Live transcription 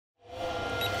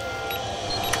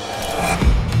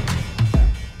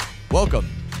Welcome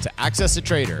to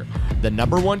AccessATrader, the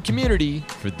 #1 community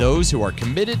for those who are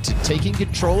committed to taking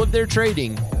control of their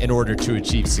trading in order to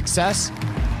achieve success,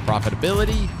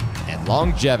 profitability, and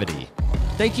longevity.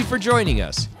 Thank you for joining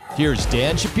us. Here's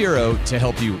Dan Shapiro to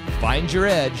help you find your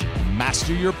edge,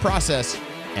 master your process,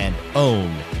 and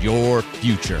own your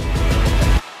future.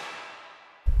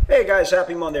 Hey guys,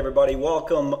 happy Monday everybody.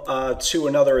 Welcome to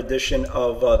another edition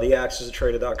of the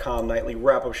AccessATrader.com nightly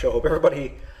wrap-up show. Hope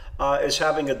everybody is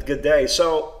having a good day.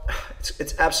 So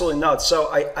it's absolutely nuts. So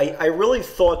I really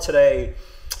thought today,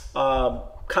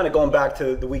 kind of going back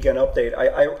to the weekend update,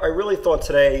 I really thought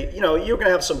today, you know, you're going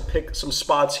to have some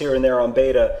spots here and there on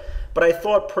beta, but I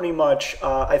thought pretty much,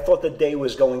 I thought the day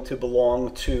was going to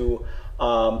belong to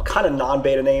kind of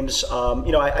non-beta names.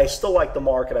 You know, I still like the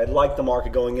market. I like the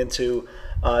market going into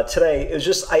today. It was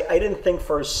just, I didn't think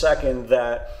for a second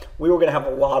that we were going to have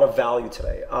a lot of value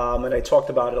today. And I talked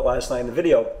about it last night in the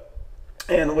video.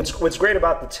 And what's great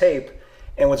about the tape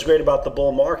and what's great about the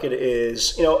bull market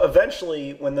is, you know,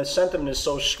 eventually when the sentiment is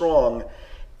so strong,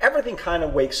 everything kind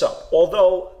of wakes up.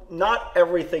 Although not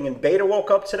everything in beta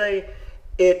woke up today,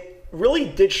 it really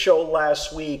did show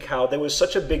last week how there was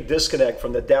such a big disconnect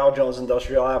from the Dow Jones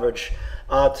Industrial Average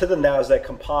to the NASDAQ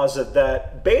Composite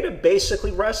that beta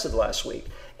basically rested last week.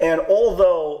 And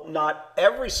although not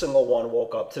every single one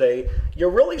woke up today, you're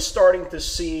really starting to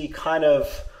see kind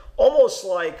of almost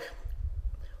like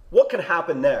what can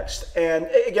happen next. And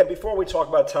again, before we talk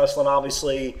about Tesla, and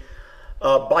obviously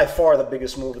by far the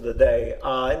biggest move of the day,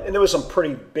 and there was some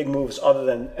pretty big moves other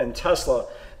than Tesla,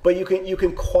 but you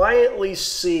can quietly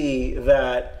see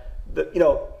that, you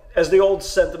know, as the old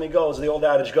sentiment goes, the old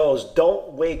adage goes,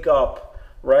 don't wake up,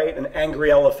 right, an angry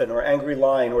elephant or angry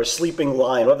lion or a sleeping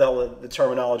lion, whatever the hell the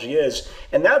terminology is.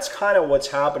 And that's kind of what's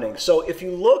happening. So if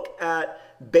you look at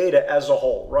beta as a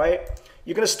whole, right,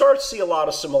 you're going to start to see a lot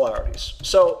of similarities.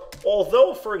 So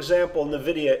although, for example,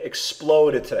 NVIDIA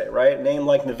exploded today, right, a name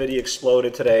like NVIDIA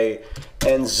exploded today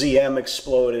and ZM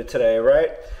exploded today,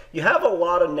 right, you have a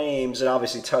lot of names, and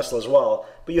obviously Tesla as well,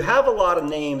 but you have a lot of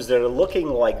names that are looking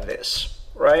like this,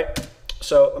 right?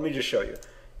 So let me just show you.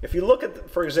 If you look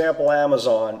at, for example,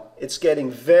 Amazon, it's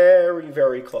getting very,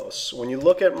 very close. When you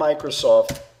look at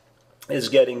Microsoft, it's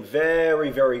getting very,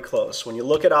 very close. When you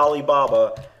look at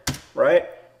Alibaba, right,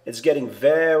 it's getting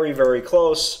very, very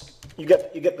close. You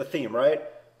get the theme, right?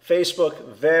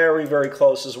 Facebook, very, very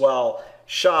close as well.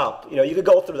 Shop, you know, you could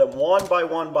go through them one by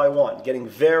one by one, getting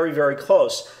very, very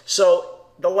close. So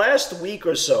the last week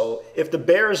or so, if the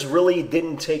bears really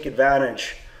didn't take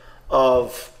advantage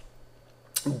of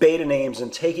beta names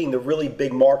and taking the really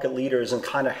big market leaders and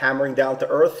kind of hammering down to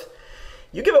earth,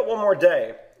 you give it one more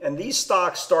day and these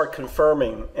stocks start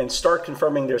confirming their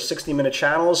 60-minute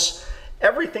channels.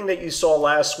 Everything that you saw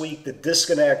last week, the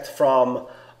disconnect from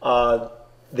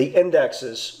the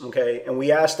indexes, okay, and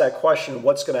we asked that question,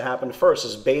 what's going to happen first?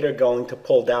 Is beta going to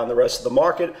pull down the rest of the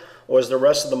market, or is the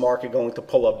rest of the market going to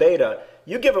pull up beta?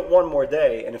 You give it one more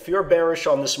day, and if you're bearish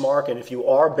on this market, if you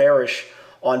are bearish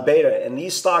on beta, and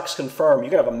these stocks confirm,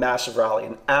 you're going to have a massive rally,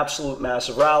 an absolute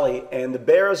massive rally, and the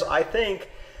bears, I think,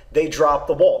 they dropped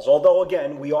the balls. Although,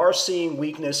 again, we are seeing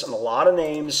weakness in a lot of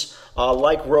names,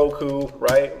 like Roku,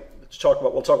 right?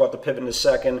 We'll talk about the pivot in a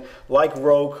second, like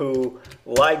Roku,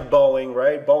 like Boeing,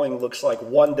 right? Boeing looks like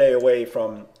one day away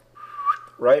from,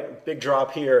 right? Big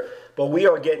drop here. But we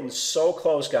are getting so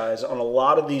close, guys, on a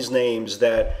lot of these names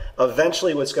that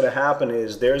eventually what's going to happen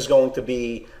is there's going to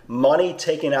be money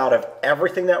taken out of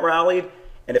everything that rallied.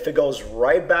 And if it goes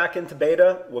right back into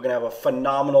beta, we're going to have a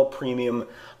phenomenal premium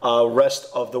rest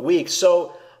of the week.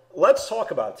 So let's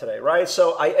talk about it today, right?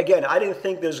 So I didn't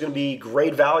think there's going to be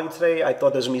great value today. I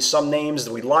thought there's going to be some names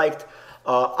that we liked.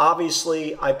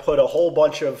 Obviously, I put a whole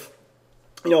bunch of,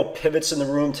 you know, pivots in the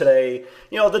room today.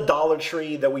 You know, the Dollar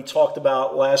Tree that we talked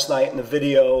about last night in the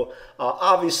video.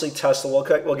 Obviously, Tesla.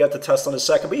 We'll get to Tesla in a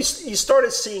second. But you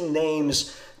started seeing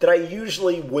names that I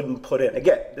usually wouldn't put in.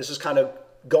 Again, this is kind of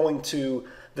going to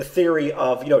the theory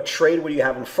of, you know, trade what you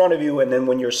have in front of you, and then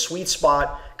when your sweet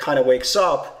spot kind of wakes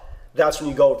up, that's when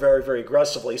you go very, very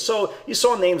aggressively. So you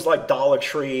saw names like Dollar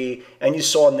Tree, and you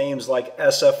saw names like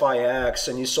SFIX,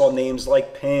 and you saw names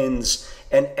like Pins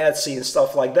and Etsy and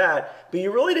stuff like that. But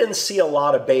you really didn't see a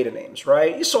lot of beta names,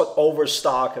 right? You saw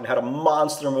Overstock and had a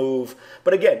monster move.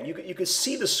 But again, you could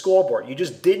see the scoreboard. You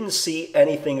just didn't see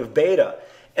anything of beta.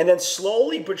 And then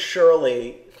slowly but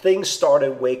surely, things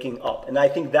started waking up. And I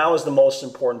think that was the most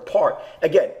important part.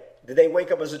 Again, did they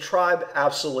wake up as a tribe?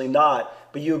 Absolutely not.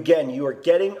 But you are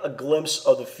getting a glimpse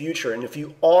of the future. And if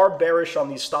you are bearish on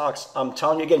these stocks, I'm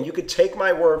telling you again, you could take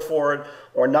my word for it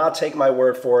or not take my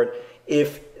word for it.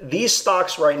 if these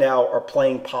stocks right now are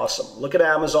playing possum, look at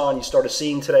Amazon. You started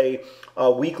seeing today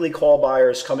weekly call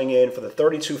buyers coming in for the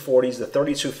 3240s, the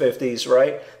 3250s,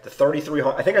 right? The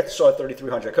 3300. I think I saw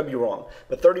 3300. I could be wrong,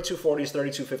 but 3240s,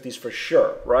 3250s for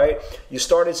sure, right? You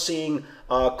started seeing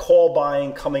call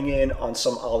buying coming in on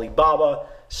some Alibaba,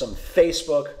 some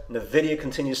Facebook. Nvidia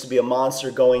continues to be a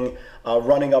monster, going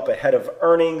running up ahead of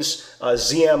earnings.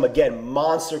 ZM, again,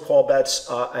 monster call bets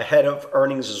ahead of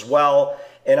earnings as well.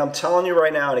 And I'm telling you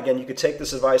right now, and again, you could take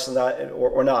this advice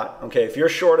or not. Okay, if you're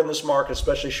short in this market,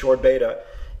 especially short beta,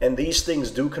 and these things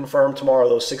do confirm tomorrow,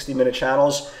 those 60-minute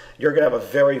channels, you're going to have a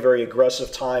very, very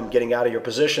aggressive time getting out of your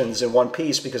positions in one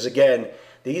piece, because again,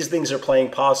 these things are playing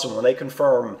possum. When they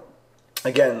confirm,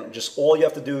 again, just all you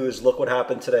have to do is look what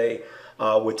happened today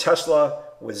with Tesla,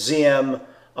 with ZM,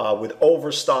 with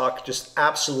Overstock, just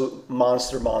absolute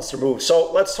monster move.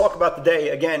 So let's talk about the day.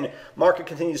 Again, market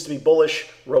continues to be bullish,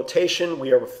 rotation.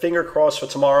 We are finger crossed for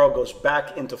tomorrow, goes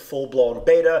back into full-blown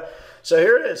beta. So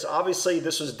here it is. Obviously,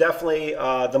 this was definitely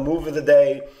the move of the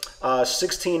day.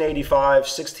 1685,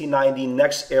 1690,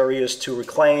 next areas to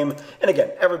reclaim. And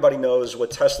again, everybody knows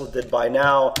what Tesla did by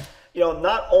now. You know,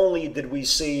 not only did we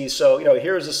see, so, you know,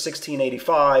 here's a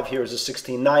 1685, here's a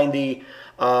 1690.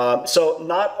 So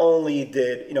not only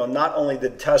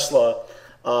did Tesla,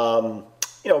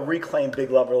 reclaim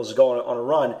big levels going on a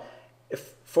run.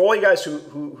 For all you guys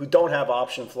who don't have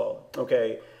option flow,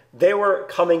 okay, they were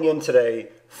coming in today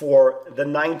for the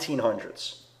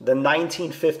 1900s, the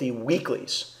 1950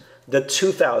 weeklies, the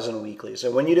 2000 weeklies.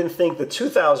 And when you didn't think the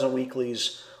 2000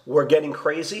 weeklies were getting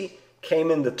crazy,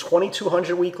 came in the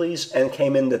 2200 weeklies and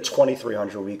came in the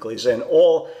 2300 weeklies. And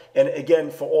again,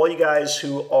 for all you guys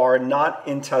who are not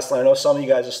in Tesla, I know some of you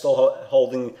guys are still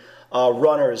holding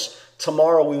runners.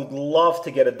 Tomorrow, we would love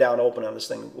to get a down open on this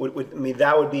thing. I mean,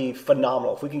 that would be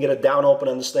phenomenal. If we can get a down open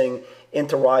on this thing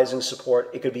into rising support,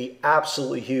 it could be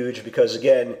absolutely huge, because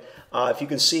again, if you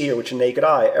can see here with your naked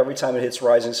eye, every time it hits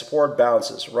rising support,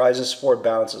 bounces, rising support,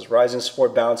 bounces, rising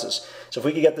support, bounces. So if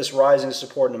we can get this rising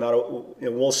support, no matter,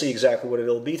 we'll see exactly what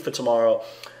it'll be for tomorrow.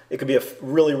 It could be a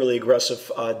really, really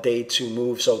aggressive day to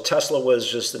move. So Tesla was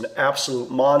just an absolute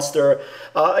monster.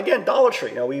 Again, Dollar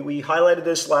Tree. Now, we highlighted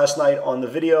this last night on the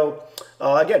video.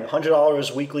 Again,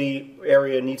 $100 weekly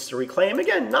area needs to reclaim.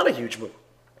 Again, not a huge move.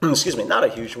 Excuse me, not a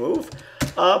huge move.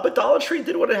 But Dollar Tree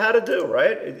did what it had to do,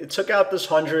 right? It took out this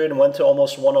 100 and went to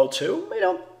almost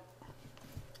 102.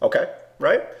 Okay,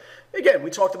 right? Again, we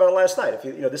talked about it last night.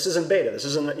 If this isn't beta. This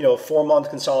isn't a 4-month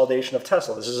consolidation of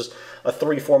Tesla. This is a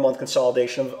 3-4 month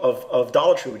consolidation of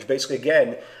Dollar Tree, which basically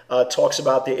again talks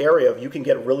about the area of you can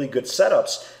get really good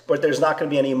setups, but there's not going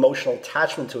to be any emotional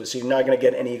attachment to it. So you're not going to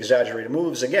get any exaggerated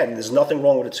moves. Again, there's nothing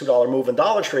wrong with a $2 move in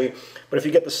Dollar Tree, but if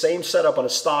you get the same setup on a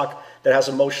stock that has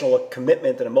emotional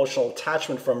commitment and emotional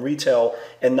attachment from retail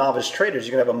and novice traders,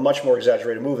 you're going to have a much more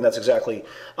exaggerated move, and that's exactly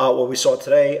what we saw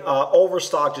today.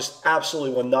 Overstock just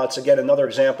absolutely went nuts. Again, another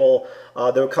example,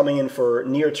 they were coming in for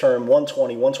near-term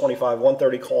 120, 125,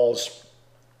 130 calls.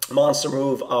 Monster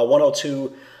move,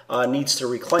 102 needs to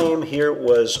reclaim. Here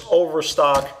was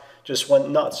Overstock, just went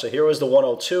nuts. So here was the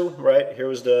 102, right? Here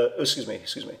was the, excuse me.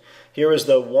 Here is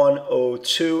the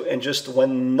 102 and just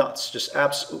went nuts. Just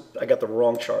I got the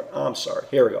wrong chart. I'm sorry.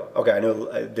 Here we go. Okay, I knew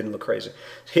it didn't look crazy.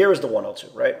 Here is the 102,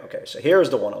 right? Okay, so here is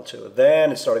the 102.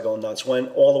 Then it started going nuts.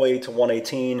 Went all the way to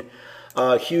 118.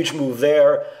 Huge move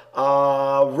there.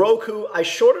 Roku, I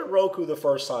shorted Roku the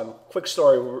first time. Quick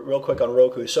story real quick on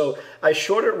Roku. So I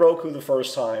shorted Roku the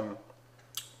first time.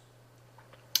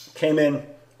 Came in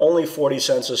only 40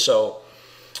 cents or so.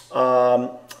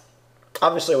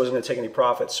 Obviously, I wasn't going to take any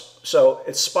profits. So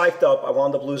it spiked up. I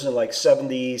wound up losing like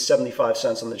 70, 75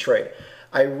 cents on the trade.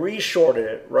 I reshorted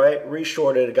it, right?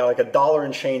 Reshorted it, got like $1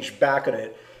 and change back on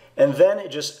it. And then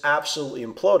it just absolutely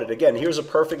imploded. Again, here's a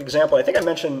perfect example. I think I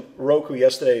mentioned Roku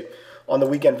yesterday on the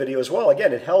weekend video as well.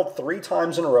 Again, it held 3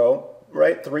 times in a row,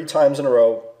 right? 3 times in a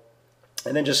row.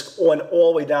 And then just went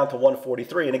all the way down to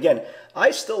 143. And again, I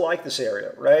still like this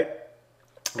area, right?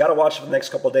 Got to watch it for the next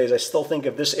couple of days. I still think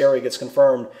if this area gets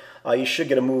confirmed, you should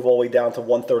get a move all the way down to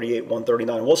 138,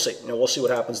 139. We'll see. We'll see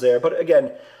what happens there. But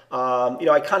again,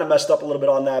 I kind of messed up a little bit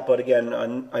on that. But again,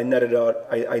 I netted out.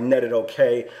 I netted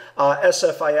okay.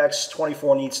 SFIX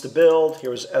 24 needs to build.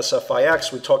 Here's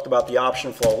SFIX. We talked about the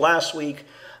option flow last week.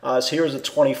 So here's the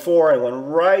 24, and went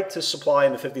right to supply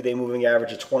in the 50-day moving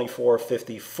average at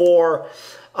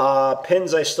 24.54.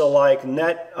 Pins I still like.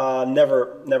 Net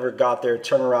never got there.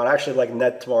 Turnaround. I actually like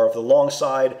net tomorrow for the long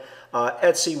side.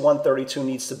 Etsy 132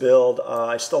 needs to build.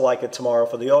 I still like it tomorrow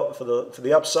for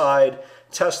the upside.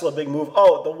 Tesla big move.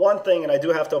 Oh, the one thing, and I do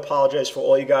have to apologize for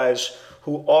all you guys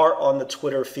who are on the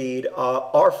Twitter feed.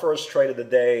 Our first trade of the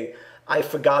day, I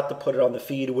forgot to put it on the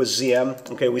feed, was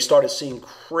ZM. Okay, we started seeing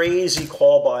crazy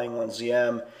call buying on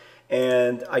ZM,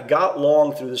 and I got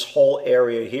long through this whole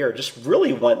area here. Just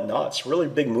really went nuts. Really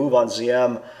big move on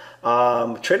ZM.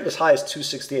 Traded as high as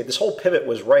 268. This whole pivot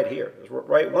was right here.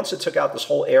 Right once it took out this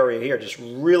whole area here, just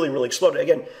really exploded.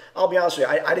 Again, I'll be honest with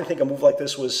you, I didn't think a move like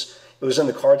this was in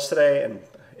the cards today,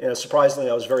 and surprisingly,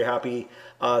 I was very happy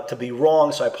to be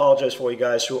wrong. So I apologize for you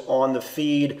guys who are on the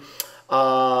feed.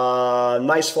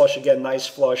 Nice flush again, nice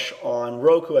flush on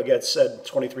Roku. I get said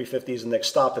 2350 is the next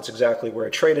stop. That's exactly where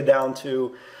it traded down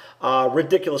to.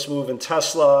 Ridiculous move in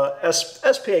Tesla.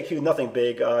 SPAQ, nothing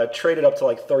big. Traded up to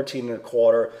like 13 and a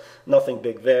quarter. Nothing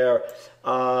big there.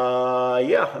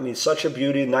 Yeah, I mean, such a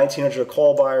beauty. 1900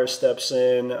 call buyer steps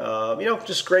in.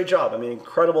 Just great job. I mean,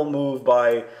 incredible move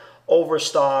by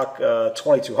Overstock.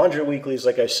 2200 weeklies,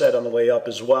 like I said, on the way up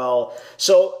as well.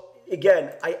 So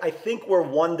again, I think we're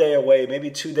 1 day away, maybe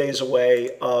 2 days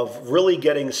away of really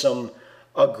getting some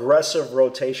aggressive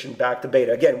rotation back to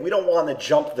beta. Again, we don't want to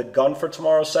jump the gun for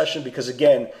tomorrow's session because,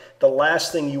 again, the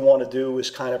last thing you want to do is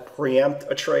kind of preempt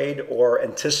a trade or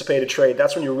anticipate a trade.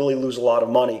 That's when you really lose a lot of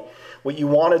money. What you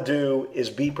want to do is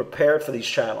be prepared for these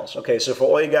channels. Okay, so for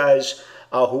all you guys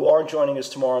who are joining us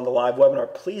tomorrow on the live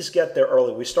webinar, please get there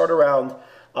early. We start around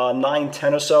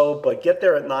 9:10 or so, but get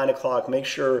there at 9 o'clock. Make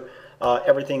sure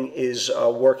everything is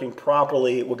working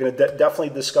properly. We're going to definitely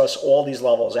discuss all these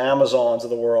levels, Amazons of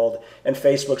the world and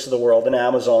Facebooks of the world and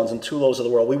Amazons and Tulos of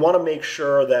the world. We want to make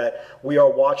sure that we are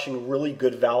watching really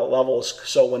good valid levels.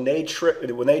 So when they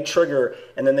trigger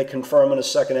and then they confirm in a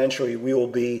second entry, we will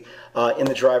be in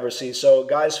the driver's seat. So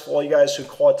guys, for all you guys who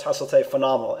caught Tesla today,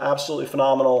 phenomenal, absolutely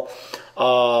phenomenal.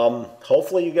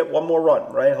 Hopefully you get one more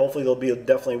run, right? Hopefully there'll be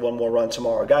definitely one more run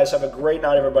tomorrow. Guys, have a great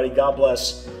night, everybody. God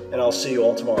bless, and I'll see you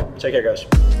all tomorrow. Take care, guys.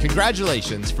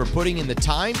 Congratulations for putting in the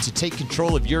time to take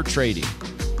control of your trading.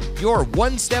 You're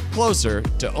one step closer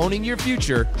to owning your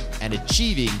future and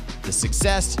achieving the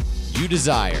success you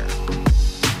desire.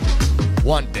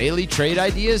 Want daily trade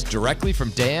ideas directly from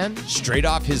Dan, straight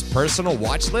off his personal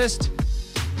watch list?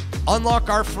 Unlock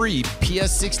our free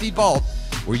PS60 Vault,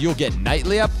 where you'll get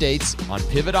nightly updates on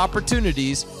pivot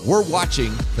opportunities we're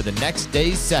watching for the next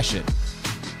day's session.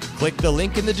 Click the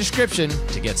link in the description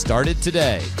to get started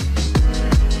today.